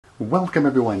Welcome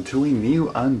everyone to a new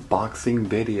unboxing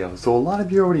video. So a lot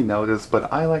of you already know this,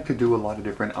 but I like to do a lot of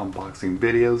different unboxing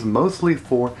videos, mostly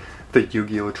for the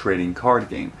Yu-Gi-Oh! Trading card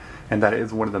game. And that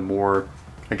is one of the more,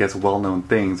 I guess, well-known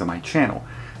things on my channel.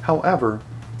 However,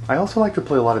 I also like to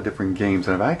play a lot of different games,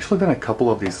 and I've actually done a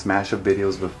couple of these Smash Up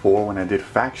videos before when I did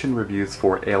faction reviews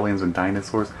for Aliens and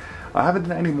Dinosaurs. I haven't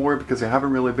done any more because they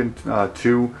haven't really been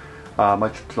too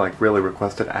much really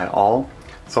requested at all.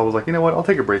 So I was like, you know what, I'll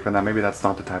take a break from that. Maybe that's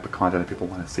not the type of content that people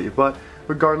want to see. But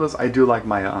regardless, I do like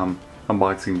my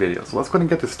unboxing videos. So let's go ahead and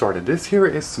get this started. This here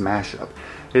is Smash Up.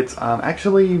 It's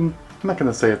actually, I'm not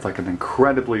going to say it's like an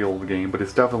incredibly old game, but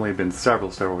it's definitely been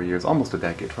several years, almost a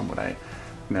decade from what I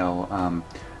know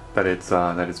that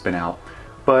it's been out.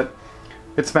 But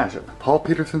it's Smash Up, Paul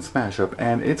Peterson Smash Up,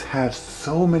 and it's had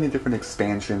so many different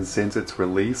expansions since its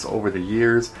release over the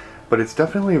years. But it's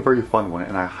definitely a very fun one,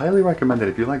 and I highly recommend it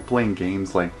if you like playing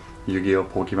games like Yu-Gi-Oh!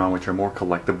 Pokemon, which are more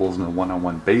collectibles on a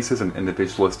one-on-one basis and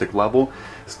individualistic level.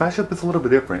 Smash Up is a little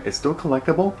bit different. It's still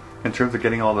collectible in terms of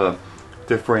getting all the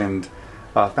different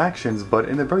factions, but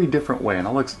in a very different way, and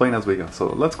I'll explain as we go. So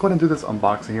let's go ahead and do this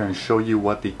unboxing here and show you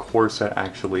what the core set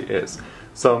actually is.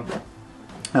 So,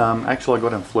 actually I'll go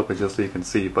ahead and flip it just so you can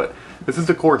see, but this is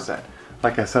the core set.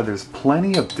 Like I said, there's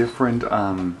plenty of different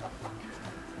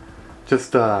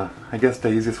I guess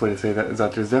the easiest way to say that is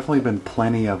that there's definitely been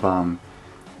plenty of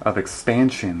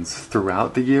expansions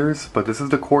throughout the years, but this is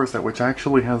the core set, which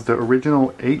actually has the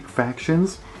original 8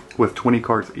 factions with 20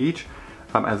 cards each,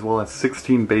 as well as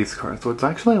 16 base cards. So it's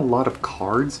actually a lot of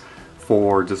cards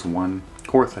for just one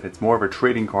core set. It's more of a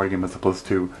trading card game as opposed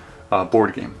to a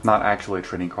board game. Not actually a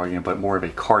trading card game, but more of a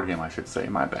card game, I should say.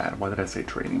 My bad. Why did I say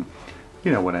trading?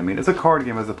 You know what I mean. It's a card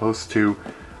game as opposed to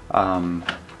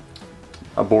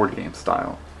a board game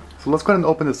style. So let's go ahead and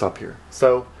open this up here.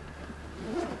 So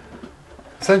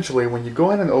essentially, when you go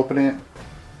ahead and open it,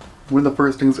 one of the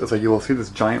first things is that you will see this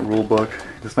giant rule book.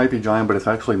 This might be giant, but it's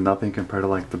actually nothing compared to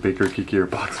like the bigger, geekier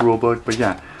box rule book. But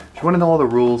yeah, if you want to know all the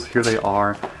rules, here they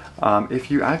are. If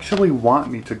you actually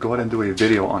want me to go ahead and do a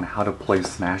video on how to play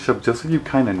Smash Up, just so you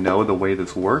kind of know the way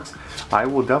this works, I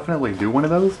will definitely do one of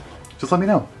those. Just let me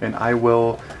know, and I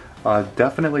will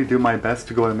definitely do my best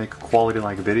to go ahead and make a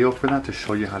quality-like video for that to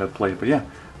show you how to play. But yeah,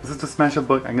 this is the Smash Up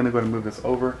book. I'm going to go ahead and move this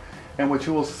over. And what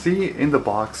you will see in the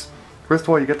box, first of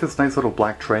all, you get this nice little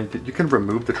black tray. You can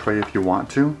remove the tray if you want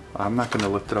to. I'm not going to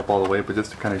lift it up all the way, but just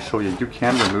to kind of show you, you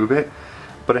can remove it.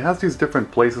 But it has these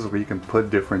different places where you can put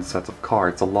different sets of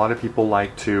cards. A lot of people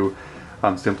like to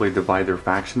simply divide their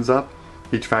factions up.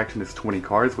 Each faction is 20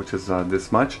 cards, which is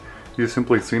this much. You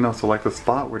simply select a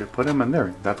spot where to put them, and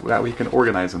there. That way you can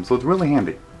organize them. So it's really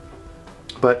handy.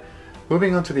 But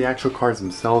moving on to the actual cards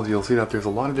themselves, you'll see that there's a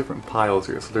lot of different piles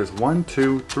here. So there's 1,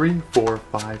 2, 3, 4,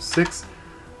 5, 6,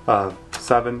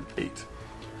 7, 8.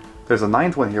 There's a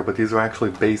 9th one here, but these are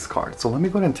actually base cards. So let me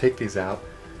go ahead and take these out,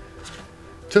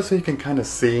 just so you can kind of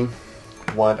see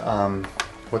what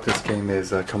this game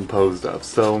is composed of.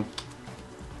 So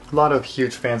a lot of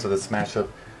huge fans of the Smash Up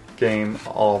game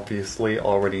obviously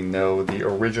already know the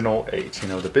original 8,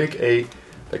 the big 8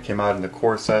 that came out in the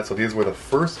core set. So these were the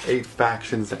first 8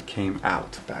 factions that came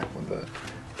out back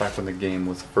when the game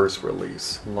was first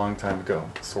released, a long time ago,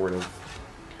 sort of.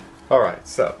 Alright,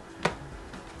 so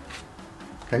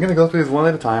I'm going to go through these one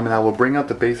at a time, and I will bring out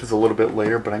the bases a little bit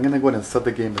later, but I'm going to go ahead and set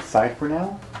the game aside for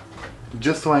now,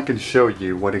 just so I can show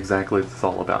you what exactly it's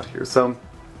all about here. So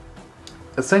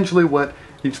essentially what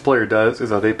each player does is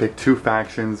that they pick 2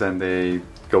 factions and they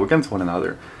go against one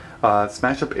another.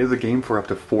 Smash Up is a game for up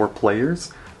to 4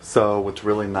 players, so what's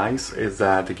really nice is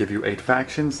that they give you 8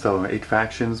 factions, so 8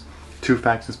 factions, 2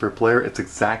 factions per player. It's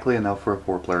exactly enough for a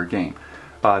 4-player game.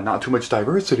 Not too much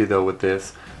diversity though with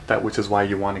this, which is why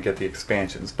you want to get the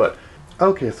expansions. But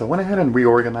okay, so I went ahead and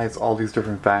reorganized all these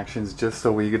different factions just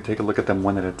so we could take a look at them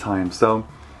one at a time. So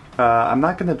I'm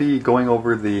not going to be going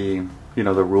over the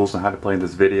the rules on how to play in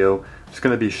this video. I'm just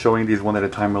going to be showing these one at a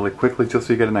time really quickly, just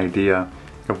so you get an idea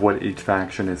of what each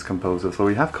faction is composed of. So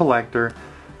we have Collector,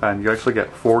 and you actually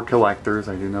get 4 collectors,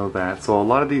 I do know that. So a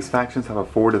lot of these factions have a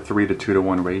 4 to 3 to 2 to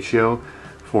 1 ratio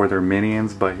for their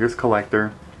minions, but here's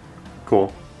Collector.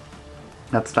 Cool.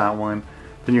 That's that one.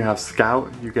 Then you have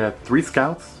Scout. You get 3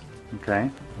 Scouts. Okay.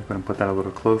 I'm going to put that a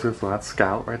little closer, so that's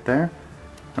Scout right there.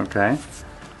 Okay.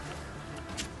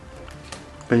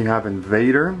 Then you have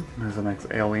Invader. There's the next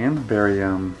alien. Very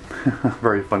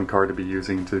very fun card to be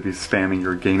using to be spamming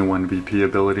your gain 1 VP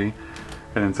ability.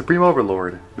 And then Supreme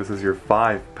Overlord. This is your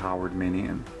 5 powered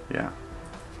minion. Yeah.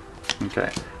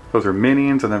 Okay. Those are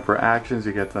minions, and then for actions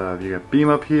you get Beam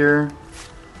Up here.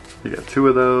 You get 2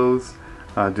 of those.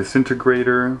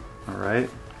 Disintegrator. All right.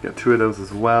 You get 2 of those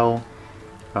as well.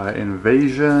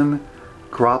 Invasion,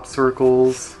 crop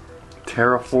circles,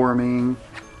 terraforming,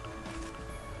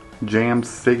 jam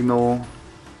signal,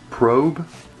 probe,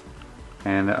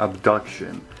 and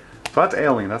abduction. So that's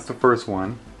alien, that's the first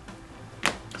one.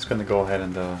 Just gonna go ahead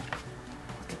and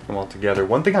get them all together.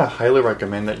 One thing I highly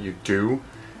recommend that you do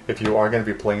if you are going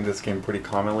to be playing this game pretty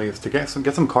commonly is to get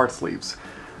some card sleeves.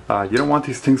 You don't want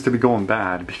these things to be going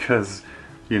bad because,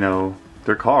 you know,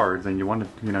 they're cards and you want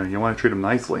to treat them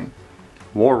nicely.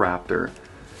 War Raptor.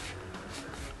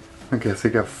 Okay, so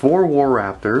you got 4 War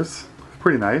Raptors.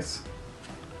 Pretty nice.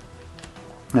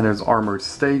 And there's Armored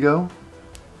Stego.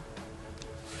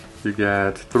 You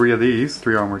get 3 of these,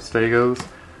 3 Armored Stegos.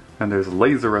 And there's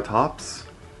Laseratops.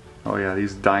 Oh yeah,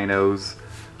 these dinos.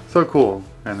 So cool.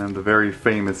 And then the very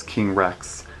famous King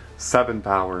Rex. 7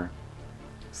 power.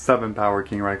 7 power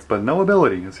King Rex, but no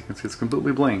ability. As you can see, it's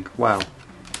completely blank. Wow.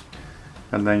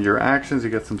 And then your actions, you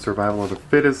get some Survival of the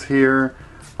Fittest here.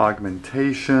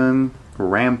 Augmentation.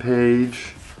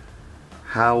 Rampage.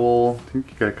 Howl. I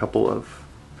think you get a couple of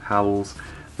Howls.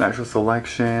 Natural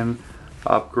Selection.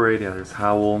 Upgrade. Yeah, there's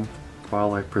Howl.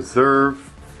 Wildlife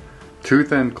Preserve.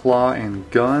 Tooth and Claw and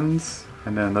Guns.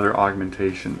 And then another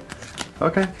augmentation.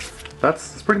 Okay,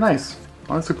 that's pretty nice.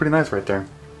 Honestly, pretty nice right there.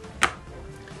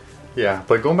 Yeah,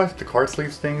 but going back to the card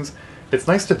sleeves things, it's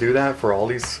nice to do that for all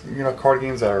these, you know, card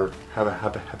games that have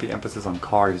a heavy emphasis on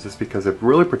cards, just because it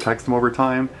really protects them over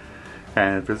time.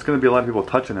 And if there's going to be a lot of people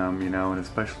touching them, you know, and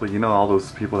especially, you know, all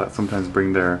those people that sometimes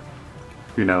bring their,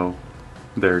 you know,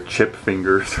 their chip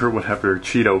fingers or whatever,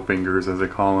 Cheeto fingers as they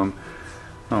call them.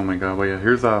 Oh my god, but yeah,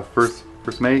 here's first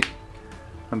mate.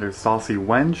 And there's Saucy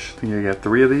Wench. I think you get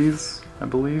 3 of these, I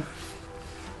believe.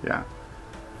 Yeah.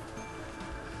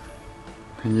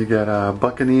 And you get a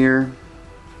Buccaneer.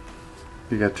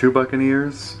 You get 2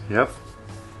 Buccaneers. Yep.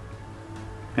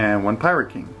 And 1 Pirate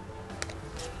King.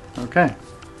 Okay.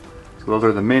 So those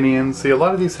are the minions. See, a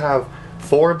lot of these have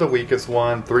 4 of the weakest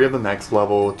one, 3 of the next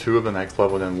level, 2 of the next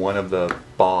level, and then 1 of the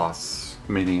boss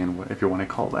minion, if you want to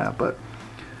call that. But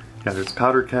yeah, there's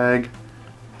Powder Keg.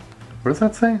 What does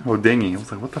that say? Oh, Dinghy. I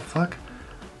was like, what the fuck?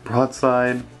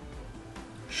 Broadside.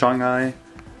 Shanghai.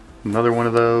 Another one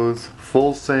of those.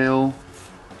 Full Sail.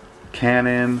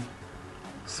 Cannon.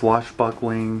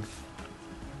 Swashbuckling.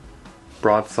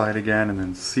 Broadside again. And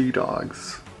then Sea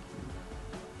Dogs.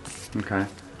 Okay.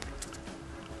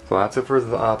 So that's it for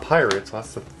the pirates. So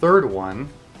that's the 3rd one.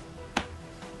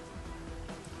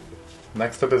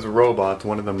 Next up is Robots,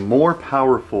 one of the more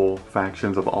powerful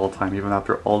factions of all time, even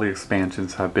after all the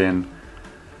expansions have been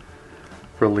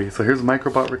released. So here's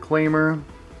Microbot Reclaimer,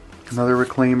 another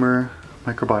Reclaimer,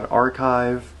 Microbot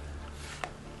Archive,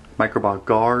 Microbot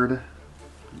Guard,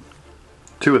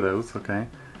 2 of those, okay.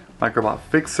 Microbot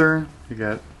Fixer, you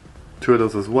get 2 of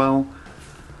those as well.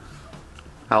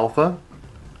 Alpha,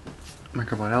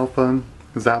 Microbot Alpha,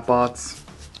 Zapbots.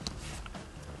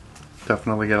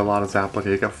 Definitely get a lot of Zapbots.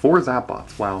 You got 4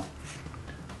 Zapbots, wow.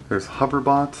 There's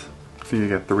Hoverbot, so you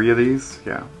get 3 of these,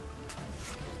 yeah.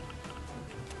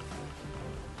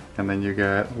 And then you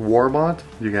get Warbot,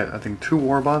 you get I think 2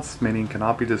 Warbots, meaning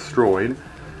cannot be destroyed.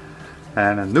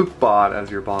 And a Nukebot as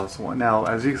your boss one. Now,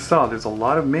 as you saw, there's a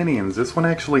lot of minions. This one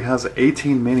actually has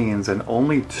 18 minions and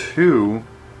only 2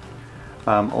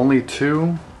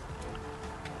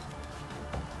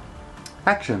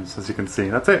 actions, as you can see.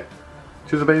 That's it.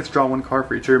 Choose a base, draw 1 card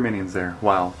for each of your minions there.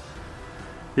 Wow.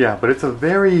 Yeah, but it's a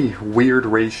very weird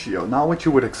ratio. Not what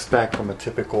you would expect from a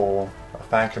typical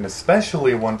faction,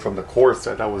 especially one from the core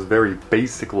set that was very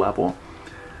basic level.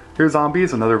 Here's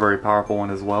Zombies, another very powerful one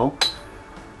as well.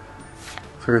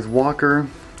 So here's Walker,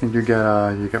 and you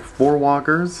get 4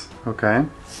 Walkers, okay.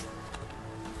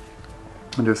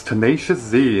 And there's Tenacious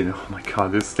Z. Oh my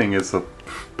god, this thing is a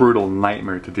brutal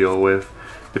nightmare to deal with.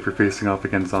 If you're facing off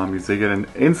against zombies, they get an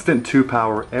instant 2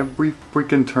 power every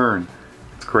freaking turn.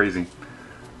 It's crazy.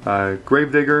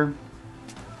 Gravedigger.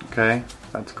 Okay,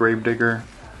 that's Gravedigger.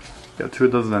 Got 2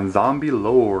 of those, and then Zombie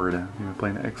Lord. You're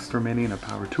playing an extra minion, a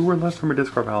power 2 or less from a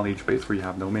discard pile on each base where you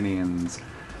have no minions.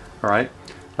 Alright,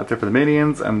 that's it for the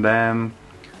minions, and then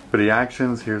for the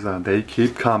actions, here's They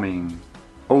Keep Coming.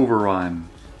 Overrun.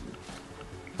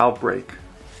 Outbreak.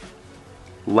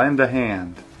 Lend a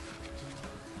Hand.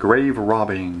 Grave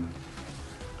Robbing.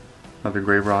 Another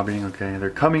Grave Robbing, okay. They're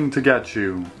Coming to Get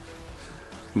You.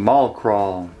 Mall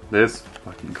Crawl. This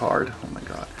fucking card. Oh my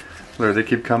god. They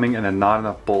keep coming and then not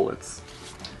enough bullets.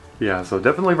 Yeah, so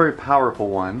definitely a very powerful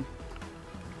one.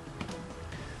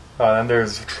 Then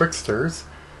there's Tricksters.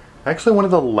 Actually one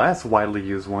of the less widely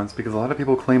used ones because a lot of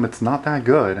people claim it's not that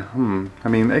good. I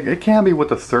mean, it can be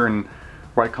with a certain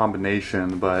right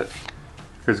combination, but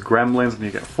there's Gremlins and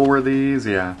you get 4 of these,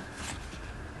 yeah.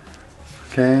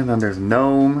 Okay, and then there's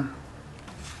Gnome.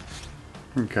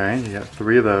 Okay, you got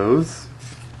 3 of those.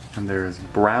 And there's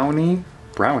Brownie.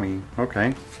 Brownie,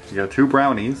 okay. You got 2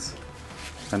 brownies.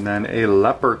 And then a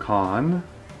Leprechaun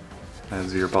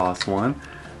as your boss one.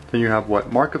 Then you have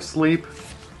what? Mark of Sleep,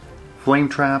 Flame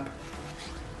Trap,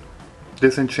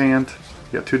 Disenchant.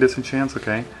 You got 2 Disenchants,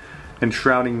 okay.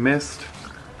 Enshrouding Mist,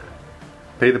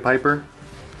 Pay the Piper,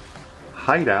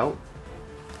 Hideout,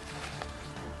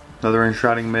 another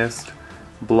Enshrouding Mist,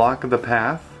 Block the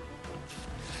Path,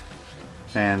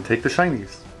 and take the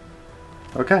shinies.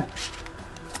 Okay.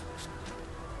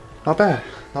 Not bad,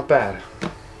 not bad.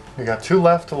 We got 2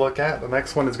 left to look at. The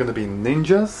next one is going to be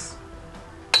Ninjas.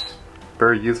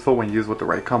 Very useful when used with the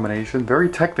right combination. Very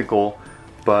technical,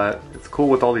 but it's cool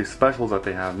with all these specials that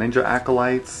they have. Ninja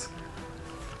Acolytes.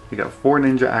 You got 4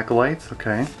 Ninja Acolytes,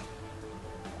 okay.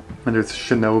 And there's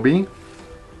Shinobi.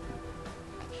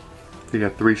 You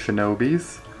got 3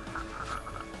 Shinobis.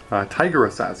 Tiger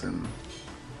Assassin.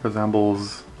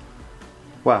 Resembles...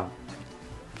 Wow.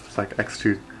 It's like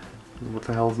X2... What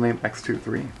the hell's name?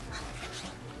 X23.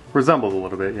 Resembles a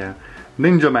little bit, yeah.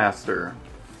 Ninja Master.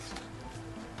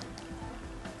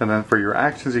 And then for your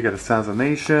actions you get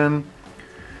Assassination,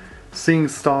 Seeing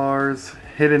Stars,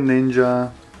 Hidden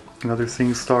Ninja, another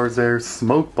Seeing Stars there,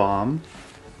 Smoke Bomb,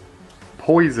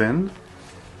 Poison,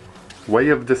 Way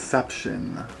of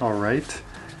Deception, alright.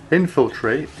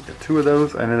 Infiltrate, you get 2 of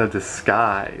those, and then a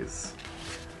Disguise.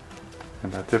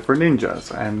 And that's it for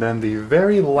ninjas. And then the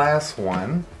very last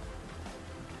one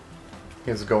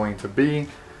is going to be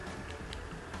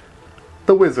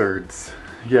the Wizards.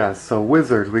 Yeah, so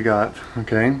Wizards we got,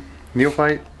 okay,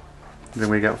 Neophyte, then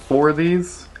we got 4 of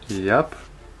these, yep.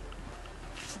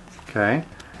 Okay,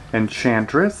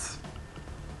 Enchantress,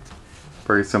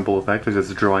 very simple effect of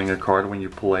just drawing a card when you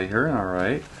play her,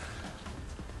 alright.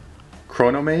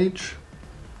 Chronomage,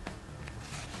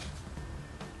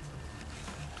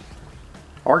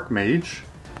 Archmage,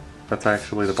 that's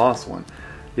actually the boss one.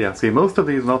 Yeah, see most of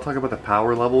these, and I'll talk about the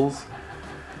power levels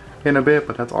in a bit,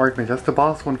 but that's Archmage, that's the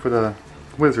boss one for the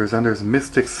Wizards. And there's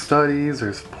Mystic Studies,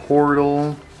 there's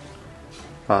Portal,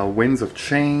 Winds of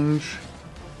Change,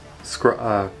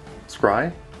 Scry,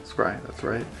 that's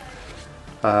right.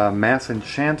 Mass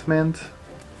Enchantment,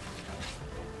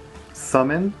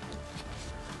 Summon,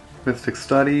 Mystic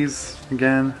Studies,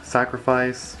 again,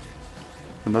 Sacrifice,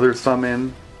 another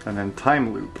Summon, and then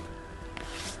Time Loop.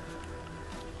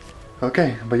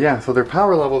 Okay, but yeah, so their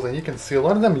power levels, and you can see a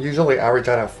lot of them usually average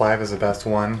out at 5 as the best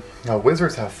one.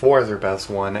 Wizards have 4 as their best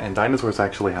one, and Dinosaurs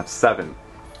actually have 7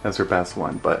 as their best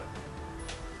one, but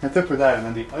that's it for that. And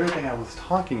then the other thing I was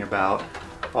talking about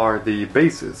are the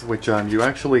bases, which you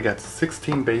actually get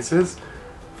 16 bases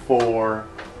for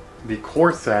the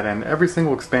core set, and every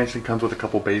single expansion comes with a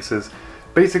couple bases.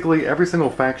 Basically, every single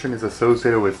faction is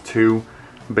associated with 2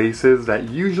 bases that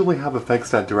usually have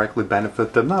effects that directly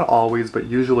benefit them. Not always, but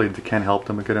usually they can help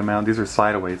them a good amount. These are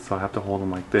sideways, so I have to hold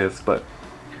them like this. But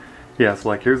yeah, so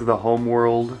like here's the home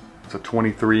world. It's a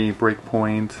 23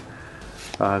 breakpoint.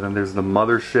 Then there's the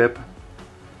mothership.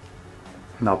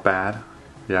 Not bad.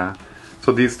 Yeah.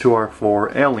 So these 2 are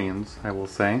for aliens, I will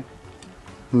say.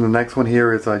 And the next one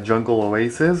here is Jungle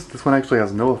Oasis. This one actually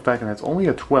has no effect, and it's only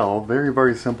a 12. Very,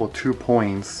 very simple, 2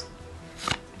 points.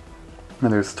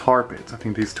 And there's Tar Pits. I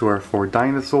think these 2 are for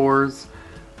dinosaurs,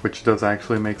 which does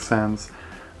actually make sense.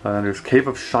 There's Cave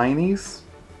of Shinies,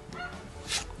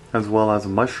 as well as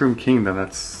Mushroom Kingdom.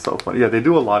 That's so funny. Yeah, they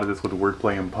do a lot of this with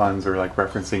wordplay and puns, or like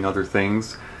referencing other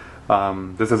things.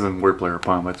 This isn't wordplay or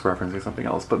pun, it's referencing something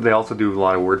else. But they also do a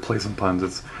lot of wordplays and puns.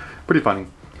 It's pretty funny.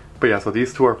 But yeah, so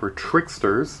these 2 are for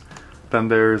tricksters. Then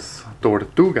there's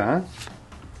Tortuga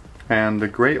and the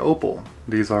Grey Opal.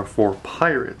 These are for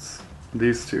pirates.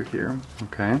 These 2 here,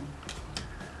 okay.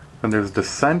 Then there's the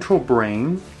Central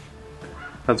Brain,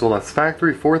 as well as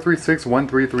Factory 436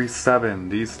 1337.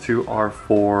 These 2 are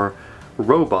for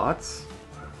robots,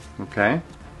 okay.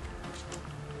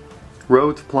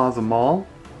 Rhodes Plaza Mall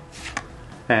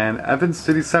and Evans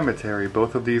City Cemetery.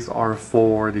 Both of these are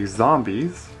for the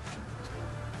zombies.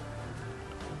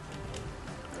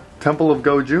 Temple of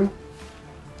Goju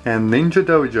and Ninja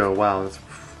Dojo. Wow, that's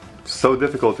so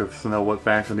difficult to know what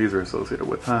faction these are associated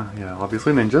with, huh? Yeah,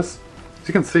 obviously ninjas. As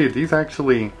you can see, these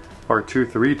actually are 2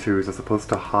 3-2s as opposed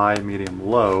to high, medium,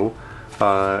 low.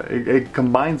 It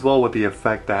combines well with the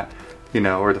effect that, you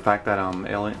know, or the fact that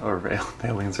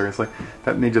aliens, seriously,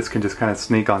 that ninjas can just kind of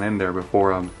sneak on in there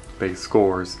before base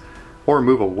scores, or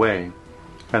move away.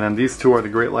 And then these 2 are the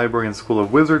Great Library and School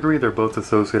of Wizardry. They're both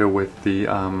associated with the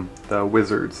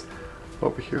wizards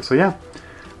over here. So yeah.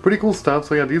 Pretty cool stuff.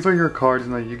 So yeah, these are your cards,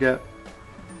 and you get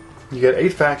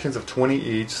 8 factions of 20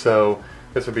 each. So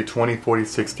This would be 20, 40,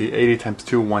 60, 80 times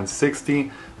 2,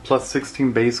 160, plus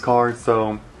 16 base cards,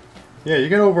 so yeah, you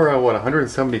get over, what,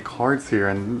 170 cards here,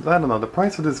 and I don't know, the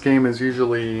price of this game is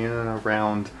usually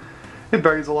around, it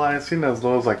varies a lot. I've seen it as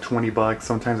low as like 20 bucks,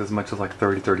 sometimes as much as like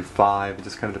 30, 35, it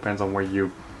just kind of depends on where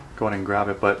you go ahead and grab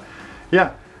it, but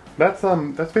yeah, that's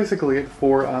basically it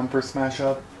for Smash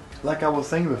Up. Like I was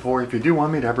saying before, if you do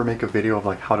want me to ever make a video of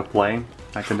like how to play,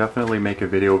 I can definitely make a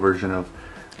video version of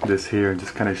this here and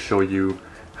just kind of show you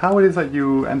how it is that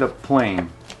you end up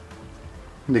playing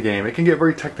the game. It can get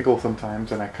very technical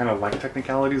sometimes, and I kind of like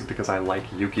technicalities because I like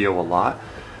Yu-Gi-Oh! A lot.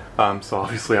 So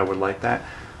obviously I would like that.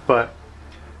 But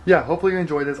yeah, hopefully you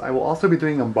enjoyed this. I will also be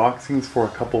doing unboxings for a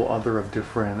couple other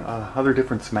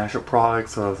different Smash Up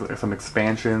products, some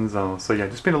expansions. So yeah,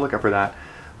 just be on the lookout for that.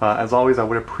 As always, I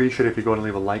would appreciate it if you go and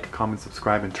leave a like, comment,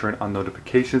 subscribe, and turn on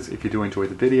notifications if you do enjoy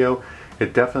the video.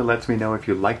 It definitely lets me know if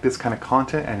you like this kind of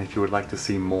content and if you would like to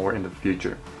see more in the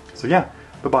future. So yeah,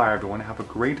 bye-bye everyone, have a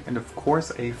great and of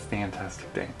course a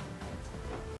fantastic day.